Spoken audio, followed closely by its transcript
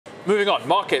Moving on,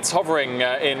 markets hovering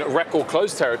in record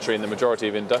close territory, and the majority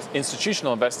of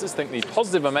institutional investors think the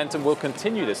positive momentum will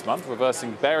continue this month,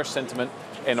 reversing bearish sentiment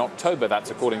in October.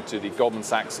 That's according to the Goldman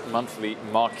Sachs monthly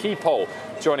marquee poll.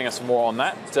 Joining us for more on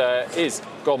that is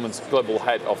Goldman's global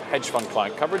head of hedge fund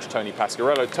client coverage, Tony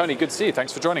Pasquariello. Tony, good to see you.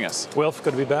 Thanks for joining us. Wilf,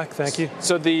 good to be back. Thank you.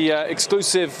 So the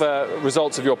exclusive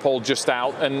results of your poll just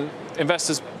out, and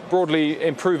investors broadly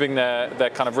improving their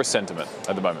kind of risk sentiment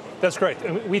at the moment. That's great.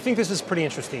 And we think this is pretty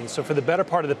interesting. So for the better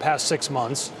part of the past 6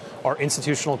 months, our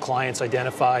institutional clients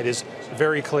identified as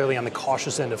very clearly on the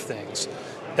cautious end of things.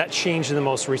 That changed in the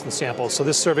most recent sample. So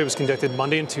this survey was conducted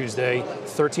Monday and Tuesday,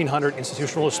 1,300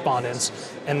 institutional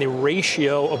respondents, and the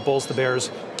ratio of bulls to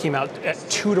bears came out at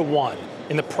 2-to-1.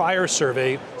 In the prior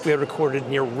survey, we had recorded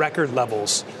near record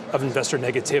levels of investor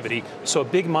negativity. So a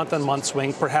big month-on-month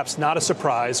swing, perhaps not a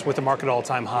surprise with the market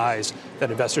all-time highs that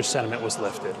investor sentiment was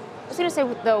lifted. I was going to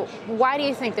say, though, why do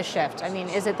you think the shift? I mean,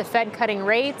 is it the Fed cutting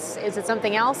rates? Is it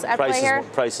something else at play here?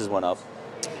 Prices went up.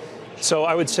 So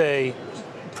I would say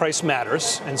price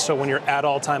matters, and so when you're at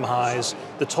all-time highs,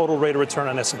 the total rate of return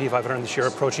on S&P 500 this year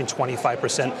approaching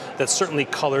 25%, that certainly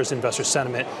colors investor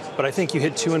sentiment. But I think you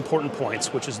hit two important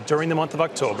points, which is during the month of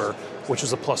October, which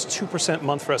was a plus 2%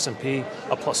 month for S&P,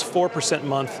 a plus 4%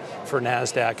 month for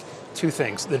NASDAQ. Two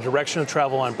things, the direction of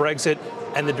travel on Brexit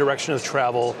and the direction of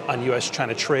travel on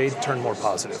U.S.-China trade turned more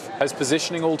positive. Has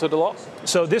positioning altered a lot?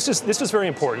 So this is very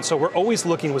important. So we're always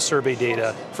looking with survey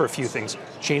data for a few things.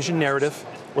 Change in narrative,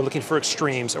 we're looking for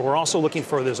extremes, and we're also looking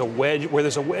for there's a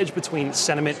wedge between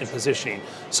sentiment and positioning.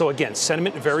 So again,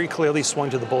 sentiment very clearly swung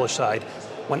to the bullish side.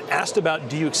 When asked about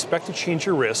do you expect to change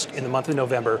your risk in the month of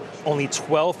November, only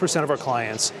 12% of our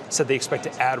clients said they expect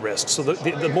to add risk. So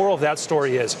the moral of that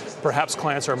story is perhaps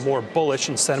clients are more bullish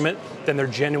in sentiment than they're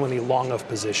genuinely long of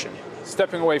position.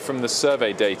 Stepping away from the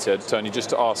survey data, Tony, just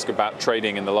to ask about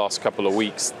trading in the last couple of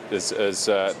weeks, as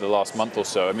the last month or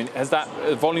so. I mean, has that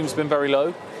volume's been very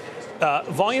low?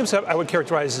 Volumes I would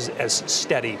characterize as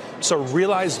steady. So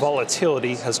realized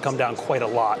volatility has come down quite a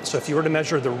lot. So if you were to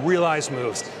measure the realized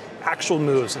moves, actual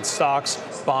moves in stocks,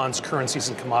 bonds, currencies,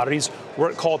 and commodities,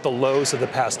 we're call it the lows of the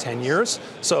past 10 years.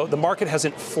 So the market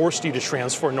hasn't forced you to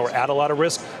transfer nor add a lot of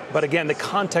risk. But again, the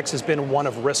context has been one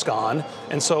of risk on.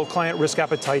 And so client risk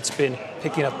appetite's been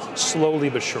picking up slowly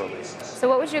but surely. So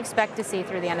what would you expect to see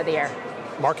through the end of the year?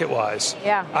 Market-wise,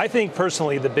 yeah. I think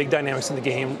personally the big dynamics in the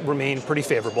game remain pretty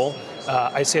favorable.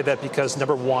 I say that because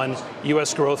number one,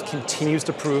 U.S. growth continues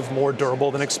to prove more durable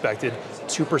than expected.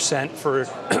 2% for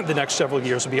the next several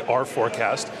years will be our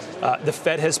forecast. The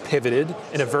Fed has pivoted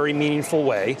in a very meaningful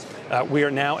way. We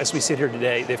are now, as we sit here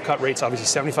today, they've cut rates obviously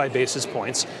 75 basis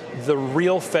points. The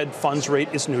real Fed funds rate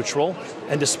is neutral,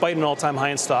 and despite an all-time high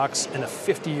in stocks and a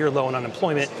 50-year low in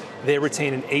unemployment, they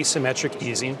retain an asymmetric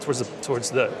easing towards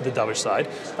the dovish side.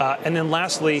 And then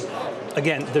lastly,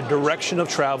 again, the direction of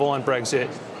travel on Brexit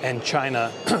and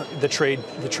China, the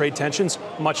trade tensions,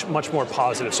 much more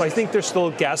positive. So I think there's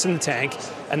still gas in the tank,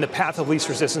 and the path of least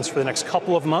resistance for the next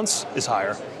couple of months is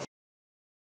higher.